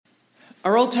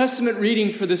Our Old Testament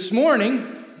reading for this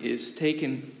morning is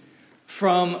taken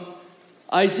from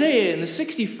Isaiah in the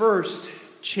 61st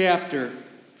chapter,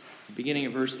 beginning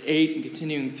at verse 8 and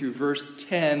continuing through verse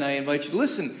 10. I invite you to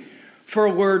listen for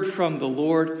a word from the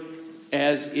Lord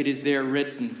as it is there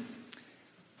written.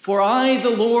 For I, the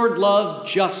Lord, love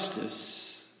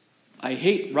justice. I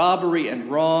hate robbery and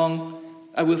wrong.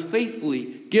 I will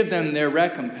faithfully give them their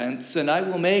recompense, and I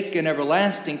will make an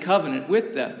everlasting covenant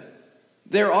with them.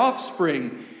 Their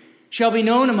offspring shall be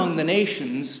known among the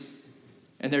nations,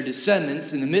 and their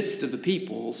descendants in the midst of the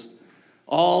peoples.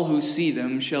 All who see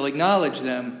them shall acknowledge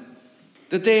them,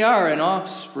 that they are an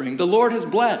offspring the Lord has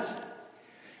blessed.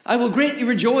 I will greatly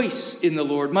rejoice in the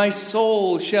Lord. My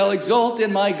soul shall exult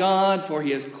in my God, for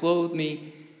he has clothed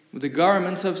me with the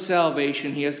garments of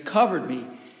salvation. He has covered me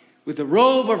with the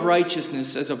robe of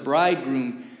righteousness, as a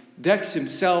bridegroom decks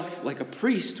himself like a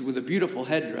priest with a beautiful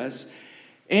headdress,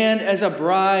 and as a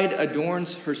bride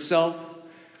adorns herself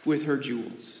with her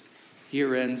jewels.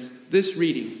 Here ends this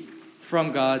reading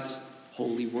from God's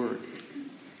holy word.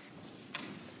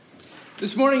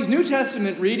 This morning's New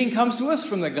Testament reading comes to us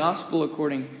from the Gospel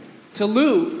according to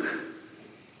Luke,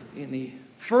 in the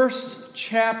first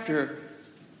chapter,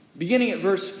 beginning at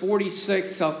verse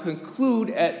 46. I'll conclude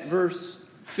at verse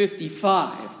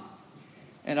 55.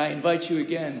 And I invite you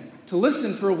again to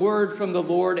listen for a word from the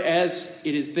Lord as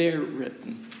it is there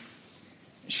written.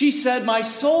 She said, "My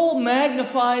soul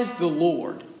magnifies the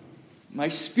Lord. My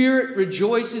spirit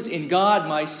rejoices in God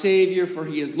my Savior, for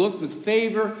he has looked with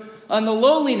favor on the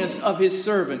lowliness of his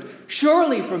servant.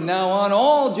 Surely from now on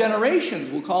all generations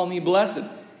will call me blessed.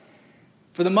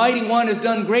 For the Mighty One has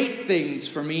done great things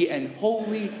for me, and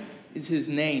holy is his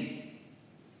name.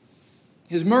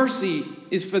 His mercy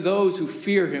is for those who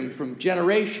fear him from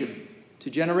generation to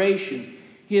generation.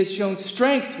 He has shown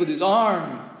strength with his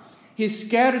arm. He has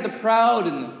scattered the proud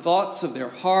in the thoughts of their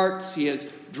hearts. He has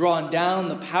drawn down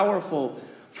the powerful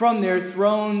from their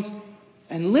thrones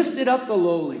and lifted up the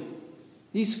lowly.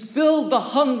 He's filled the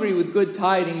hungry with good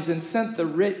tidings and sent the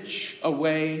rich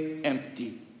away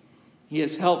empty. He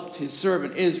has helped his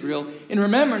servant Israel in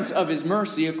remembrance of his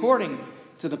mercy, according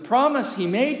to the promise he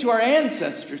made to our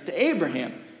ancestors, to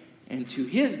Abraham, and to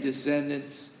his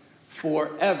descendants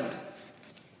forever."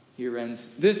 Here ends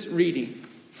this reading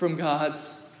from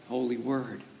God's holy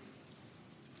word.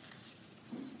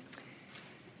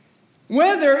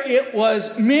 Whether it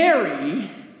was Mary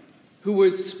who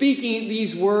was speaking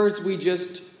these words we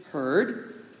just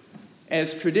heard,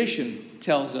 as tradition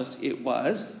tells us it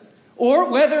was, or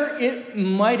whether it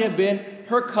might have been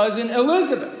her cousin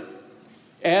Elizabeth,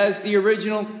 as the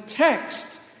original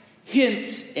text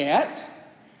hints at,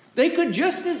 they could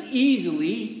just as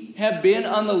easily have been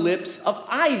on the lips of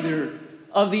either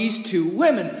of these two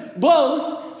women.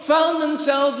 Both found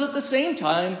themselves at the same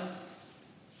time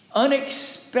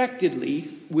unexpectedly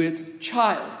with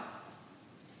child.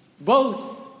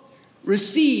 Both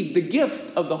received the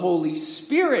gift of the Holy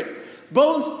Spirit.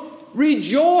 Both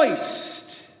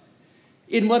rejoiced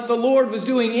in what the Lord was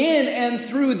doing in and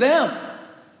through them.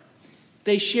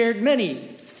 They shared many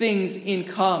things in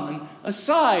common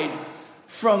aside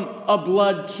from a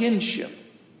blood kinship.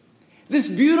 This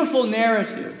beautiful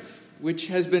narrative, which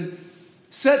has been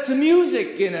set to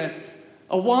music in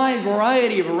a wide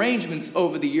variety of arrangements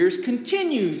over the years,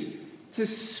 continues to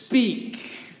speak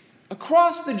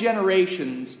across the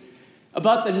generations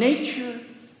about the nature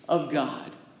of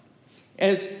God.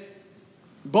 As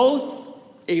both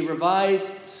a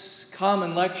revised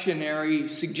Common Lectionary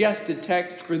suggested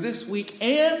text for this week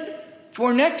and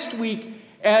for next week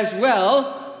as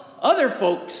well, other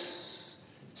folks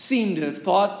seem to have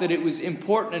thought that it was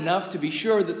important enough to be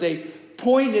sure that they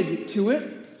pointed to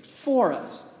it for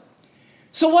us.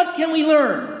 So what can we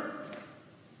learn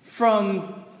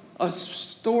from a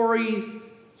story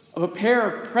of a pair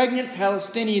of pregnant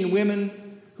Palestinian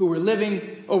women who were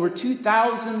living over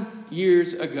 2,000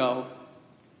 years ago,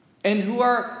 and who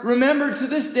are remembered to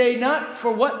this day not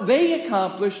for what they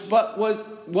accomplished, but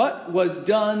what was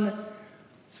done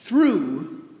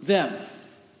through them?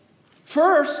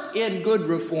 First, in good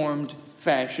Reformed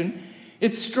fashion,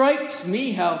 it strikes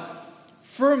me how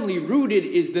firmly rooted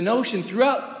is the notion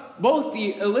throughout both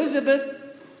the Elizabeth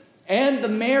and the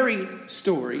Mary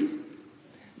stories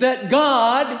that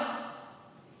God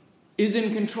is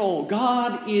in control.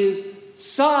 God is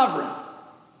sovereign.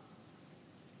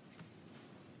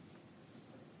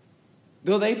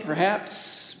 Though they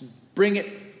perhaps bring it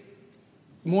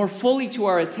more fully to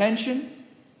our attention,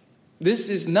 this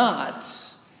is not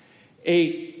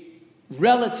a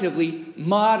relatively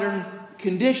modern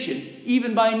condition,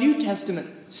 even by New Testament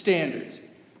standards.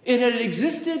 It had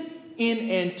existed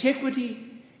in antiquity.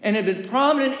 and had been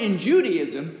prominent in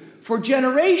Judaism for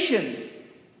generations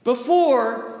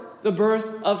before the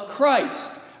birth of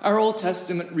Christ. Our Old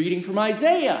Testament reading from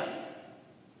Isaiah,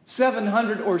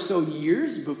 700 or so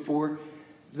years before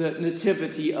the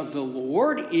nativity of the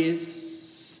Lord,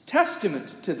 is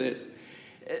testament to this.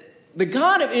 The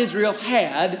God of Israel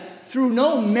had, through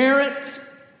no merits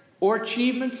or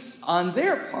achievements on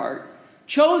their part,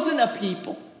 chosen a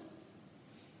people.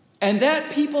 And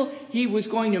that people he was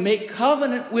going to make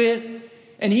covenant with,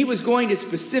 and he was going to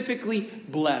specifically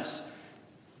bless.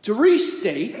 To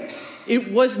restate,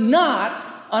 it was not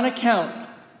on account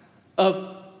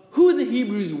of who the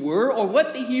Hebrews were or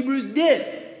what the Hebrews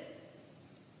did.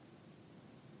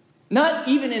 Not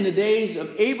even in the days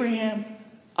of Abraham,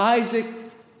 Isaac,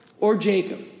 or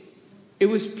Jacob. It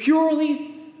was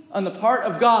purely on the part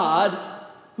of God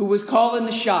who was calling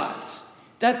the shots.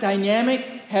 That dynamic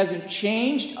hasn't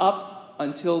changed up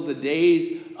until the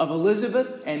days of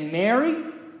Elizabeth and Mary.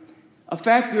 A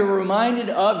fact we are reminded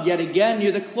of yet again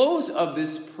near the close of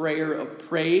this prayer of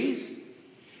praise,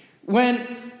 when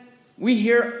we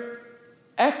hear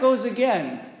echoes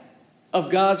again of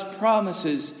God's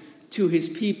promises to his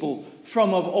people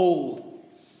from of old.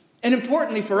 And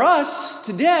importantly for us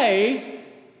today,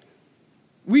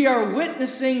 we are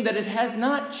witnessing that it has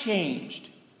not changed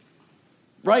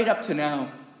right up to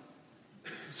now.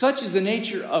 Such is the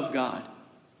nature of God.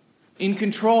 In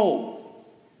control,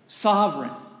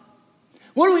 sovereign.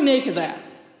 What do we make of that?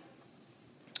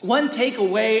 One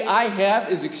takeaway I have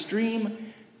is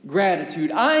extreme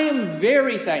gratitude. I am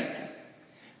very thankful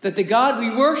that the God we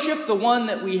worship, the one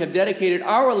that we have dedicated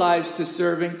our lives to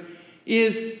serving,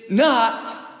 is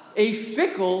not a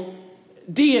fickle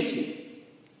deity.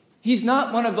 He's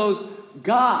not one of those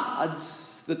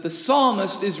gods that the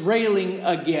psalmist is railing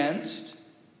against.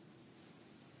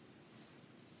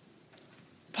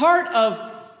 Part of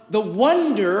the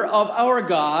wonder of our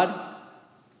God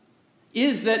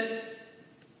is that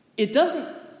it doesn't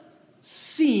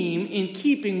seem in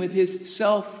keeping with his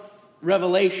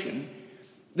self-revelation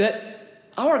that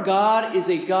our God is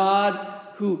a God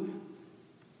who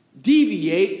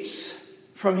deviates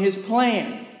from his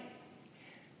plan.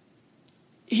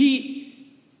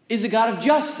 He is a God of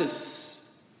justice,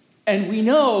 and we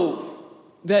know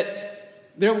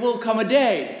that there will come a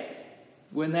day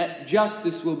when that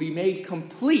justice will be made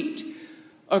complete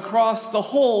across the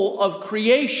whole of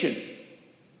creation,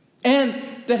 and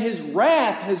that his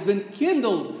wrath has been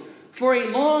kindled for a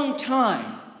long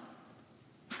time,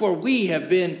 for we have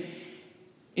been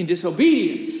in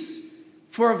disobedience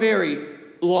for a very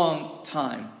long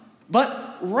time.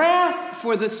 But wrath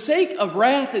for the sake of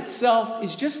wrath itself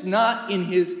is just not in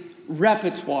his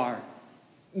repertoire.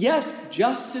 Yes,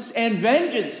 justice and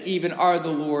vengeance even are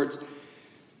the Lord's.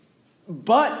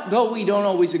 But though we don't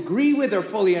always agree with or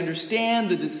fully understand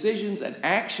the decisions and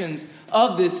actions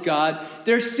of this God,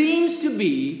 there seems to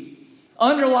be,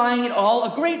 underlying it all,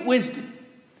 a great wisdom,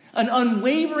 an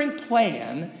unwavering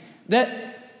plan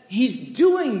that he's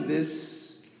doing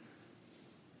this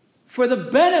for the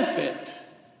benefit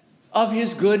of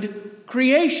his good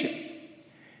creation.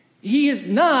 He is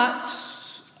not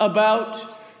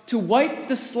about to wipe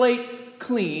the slate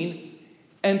clean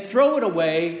and throw it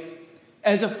away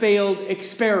as a failed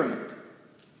experiment.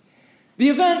 The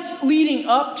events leading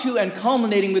up to and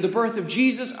culminating with the birth of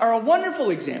Jesus are a wonderful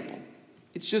example.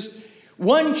 It's just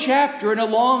one chapter in a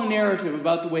long narrative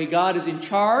about the way God is in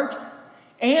charge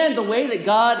and the way that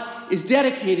God is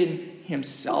dedicating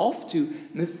himself to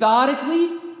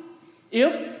methodically,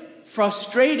 if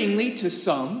frustratingly to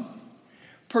some,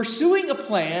 pursuing a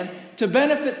plan to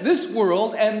benefit this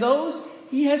world and those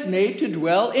he has made to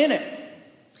dwell in it.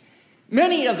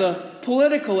 Many of the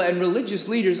political and religious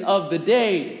leaders of the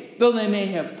day, though they may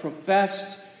have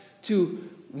professed to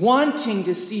wanting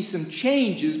to see some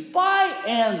changes, by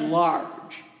and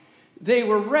large, they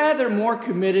were rather more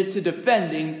committed to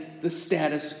defending the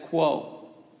status quo.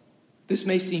 This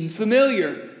may seem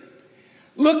familiar.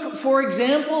 Look, for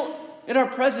example, at our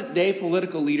present-day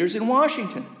political leaders in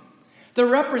Washington. The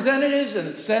representatives and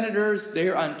the senators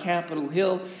there on Capitol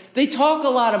Hill, they talk a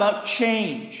lot about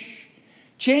change.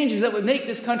 Changes that would make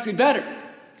this country better.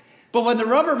 But when the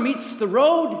rubber meets the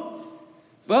road,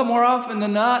 well, more often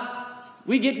than not,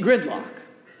 we get gridlock.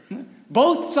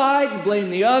 Both sides blame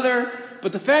the other,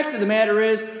 but the fact of the matter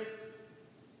is,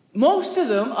 most of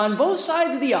them on both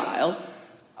sides of the aisle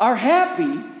are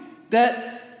happy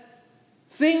that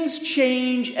things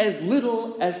change as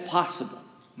little as possible.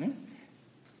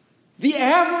 The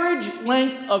average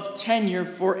length of tenure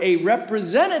for a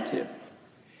representative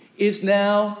is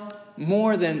now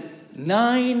more than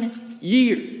 9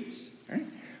 years.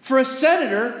 For a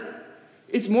senator,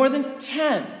 It's more than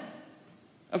 10.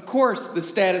 Of course, the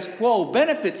status quo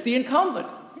benefits the incumbent.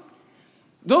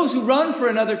 Those who run for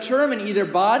another term in either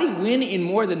body win in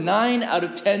more than 9 out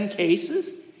of 10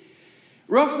 cases.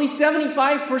 Roughly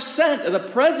 75% of the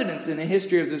presidents in the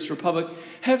history of this republic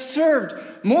have served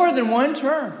more than one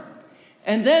term.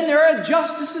 And then there are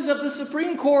justices of the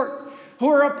Supreme Court who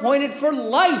are appointed for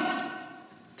life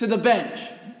to the bench.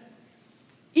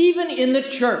 Even in the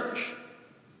church,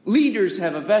 leaders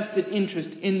have a vested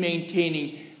interest in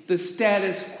maintaining the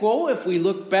status quo. If we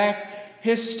look back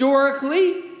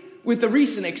historically, with the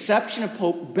recent exception of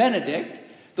Pope Benedict,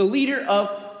 the leader of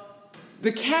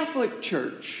the Catholic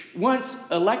Church, once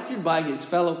elected by his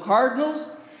fellow cardinals,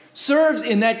 serves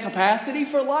in that capacity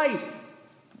for life.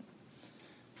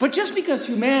 But just because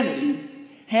humanity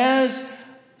has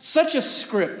such a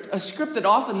script that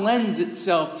often lends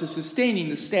itself to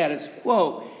sustaining the status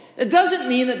quo, it doesn't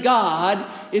mean that God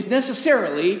is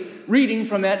necessarily reading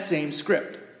from that same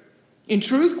script. In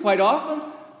truth, quite often,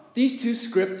 these two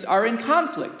scripts are in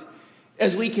conflict,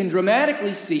 as we can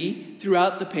dramatically see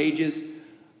throughout the pages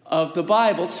of the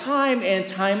Bible, time and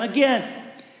time again.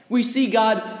 We see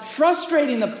God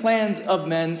frustrating the plans of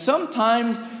men,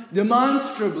 sometimes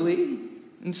demonstrably,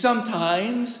 and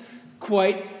sometimes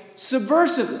quite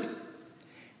subversively.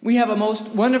 We have a most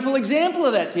wonderful example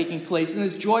of that taking place in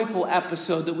this joyful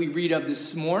episode that we read of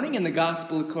this morning in the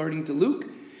Gospel according to Luke,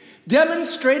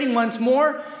 demonstrating once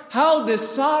more how this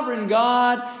sovereign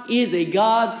God is a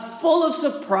God full of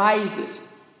surprises.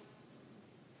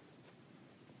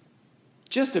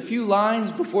 Just a few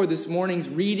lines before this morning's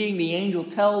reading, the angel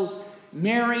tells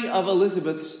Mary of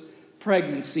Elizabeth's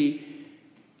pregnancy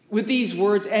with these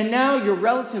words, "And now your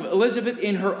relative Elizabeth,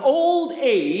 in her old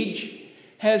age,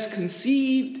 has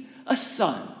conceived a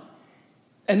son."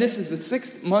 And this is the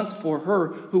 6th month for her,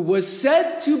 who was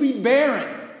said to be barren.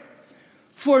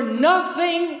 For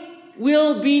nothing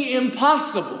will be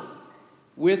impossible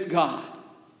with God.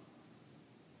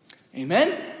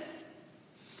 Amen?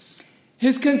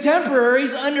 His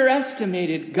contemporaries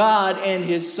underestimated God and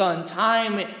his Son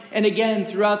time and again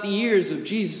throughout the years of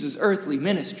Jesus' earthly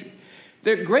ministry.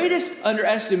 Their greatest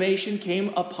underestimation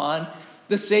came upon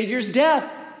the Savior's death,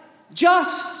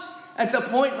 just at the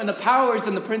point when the powers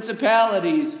and the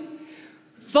principalities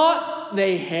thought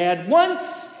they had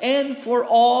once and for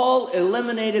all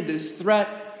eliminated this threat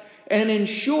and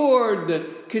ensured the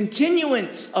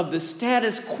continuance of the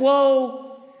status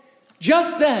quo.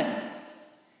 Just then,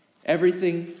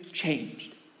 everything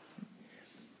changed.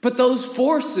 But those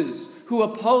forces who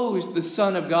opposed the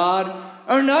Son of God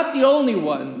are not the only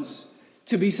ones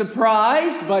to be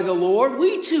surprised by the Lord.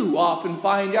 We too often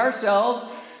find ourselves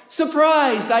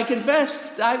surprised. I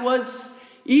confessed I was,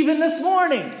 even this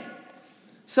morning,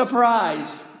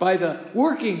 surprised by the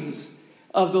workings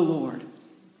of the Lord.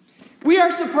 We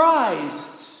are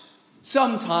surprised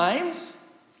sometimes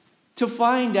to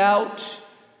find out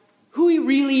who he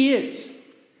really is.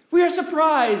 We are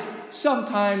surprised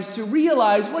sometimes to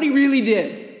realize what he really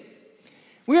did.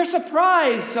 We are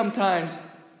surprised sometimes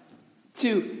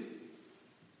to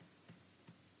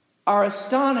our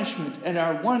astonishment and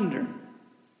our wonder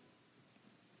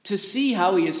to see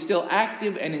how he is still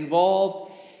active and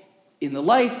involved in the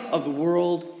life of the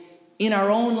world, in our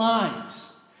own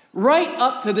lives, right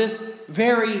up to this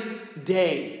very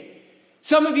day.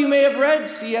 Some of you may have read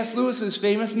C.S. Lewis's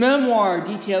famous memoir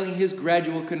detailing his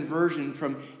gradual conversion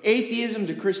from atheism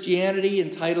to Christianity,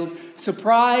 entitled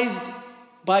Surprised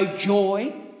by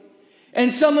Joy.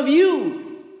 And some of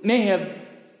you may have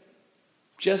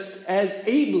just as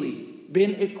ably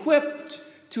been equipped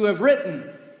to have written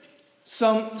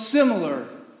some similar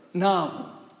novel.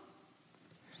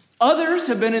 Others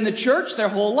have been in the church their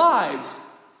whole lives,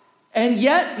 and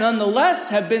yet nonetheless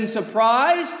have been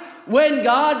surprised when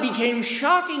God became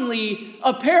shockingly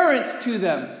apparent to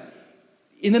them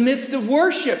in the midst of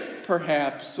worship,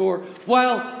 perhaps, or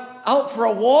while out for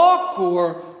a walk,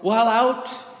 or while out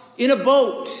in a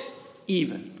boat,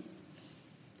 even.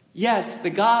 Yes, the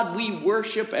God we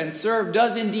worship and serve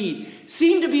does indeed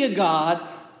seem to be a God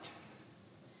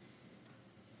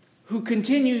who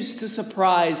continues to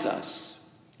surprise us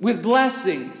with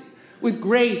blessings, with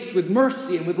grace, with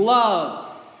mercy, and with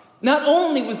love. Not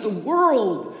only was the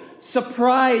world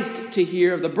surprised to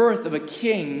hear of the birth of a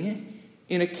king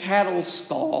in a cattle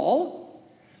stall,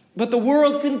 but the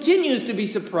world continues to be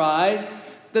surprised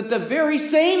that the very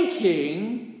same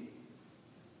king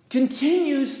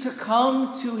continues to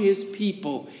come to his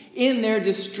people in their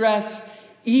distress,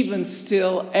 even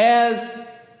still, as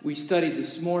we studied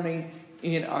this morning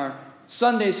in our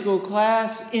Sunday school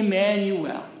class,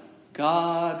 Emmanuel,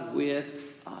 God with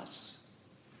us.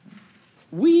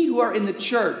 We who are in the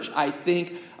church, I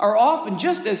think, are often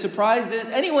just as surprised as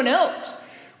anyone else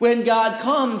when God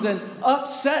comes and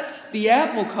upsets the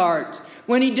apple cart,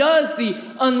 when he does the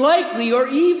unlikely or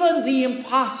even the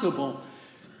impossible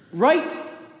right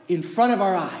in front of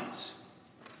our eyes.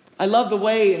 I love the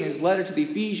way in his letter to the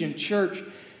Ephesian church,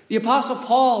 the Apostle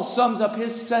Paul sums up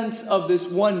his sense of this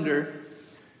wonder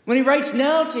when he writes,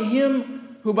 "Now to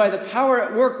him who by the power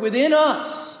at work within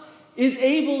us is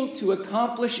able to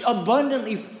accomplish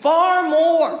abundantly far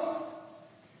more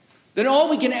than all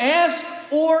we can ask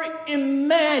or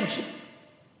imagine."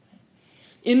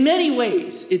 In many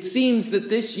ways, it seems that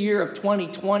this year of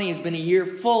 2020 has been a year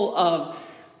full of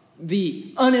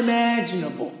the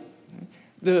unimaginable,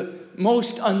 the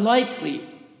most unlikely,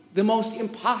 the most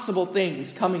impossible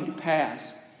things coming to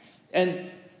pass. And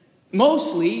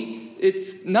mostly,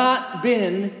 it's not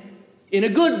been in a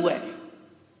good way,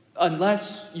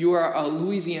 unless you are a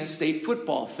Louisiana State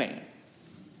football fan.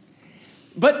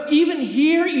 But even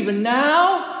here, even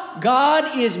now,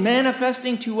 God is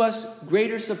manifesting to us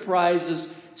greater surprises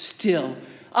still.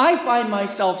 I find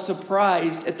myself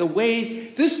surprised at the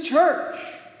ways this church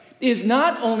is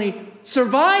not only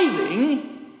surviving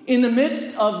in the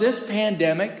midst of this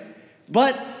pandemic,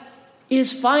 but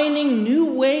is finding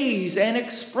new ways and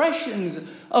expressions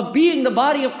of being the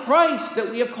body of Christ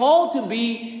that we are called to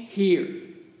be here.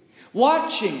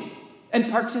 Watching and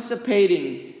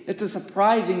participating at the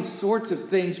surprising sorts of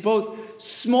things, both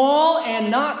small and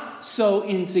not so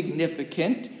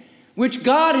insignificant, which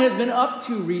God has been up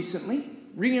to recently,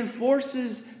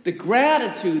 reinforces the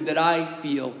gratitude that I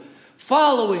feel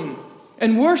following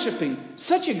and worshiping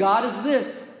such a God as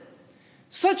this.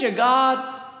 Such a God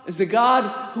as the God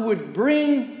who would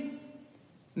bring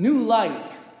new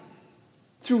life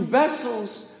through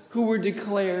vessels who were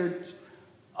declared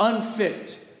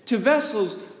unfit, to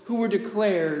vessels who were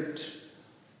declared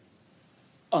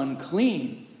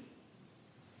unclean.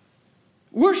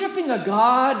 Worshiping a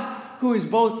God who is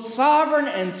both sovereign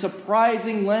and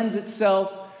surprising lends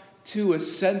itself to a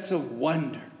sense of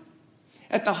wonder.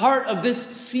 At the heart of this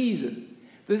season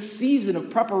of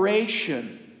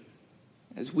preparation,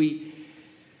 as we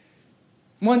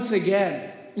once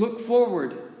again look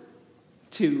forward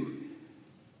to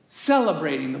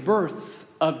celebrating the birth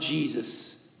of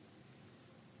Jesus,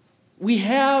 we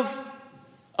have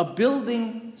a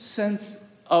building sense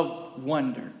of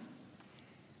wonder.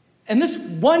 And this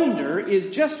wonder is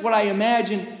just what I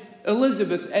imagine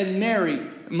Elizabeth and Mary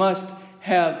must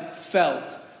have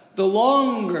felt. The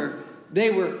longer they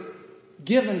were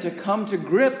given to come to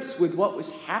grips with what was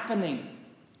happening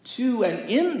to and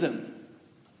in them,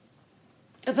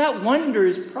 that wonder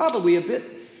is probably a bit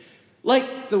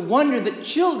like the wonder that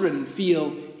children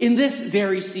feel in this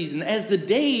very season as the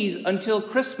days until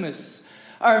Christmas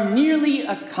are nearly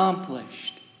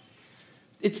accomplished.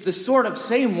 It's the sort of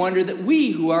same wonder that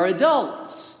we who are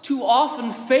adults too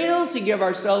often fail to give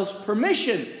ourselves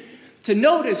permission to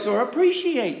notice or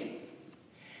appreciate.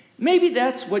 Maybe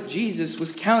that's what Jesus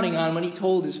was counting on when he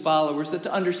told his followers that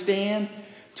to understand,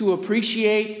 to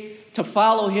appreciate, to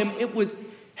follow him, it was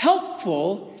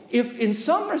helpful if in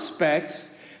some respects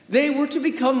they were to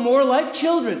become more like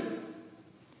children.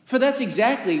 For that's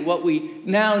exactly what we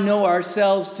now know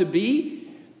ourselves to be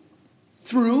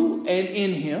through and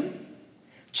in him.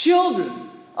 Children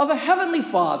of a heavenly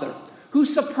Father who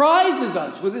surprises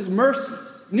us with his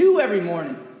mercies, new every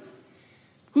morning.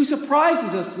 Who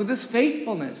surprises us with his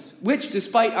faithfulness, which,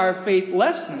 despite our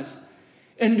faithlessness,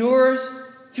 endures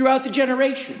throughout the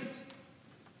generations.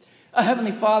 A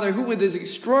heavenly Father who, with his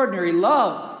extraordinary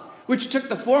love, which took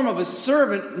the form of a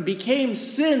servant and became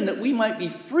sin that we might be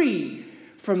free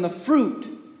from the fruit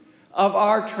of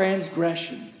our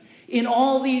transgressions. In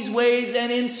all these ways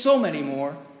and in so many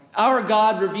more, our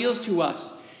God reveals to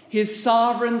us his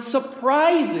sovereign,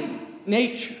 surprising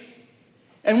nature.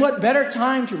 And what better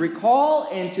time to recall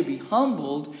and to be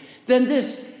humbled than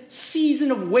this season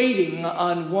of waiting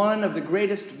on one of the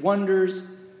greatest wonders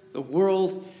the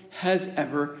world has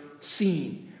ever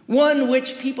seen. One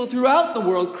which people throughout the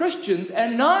world, Christians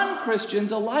and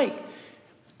non-Christians alike,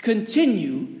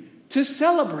 continue to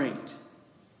celebrate.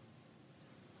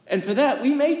 And for that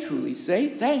we may truly say,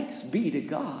 thanks be to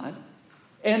God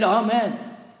and amen.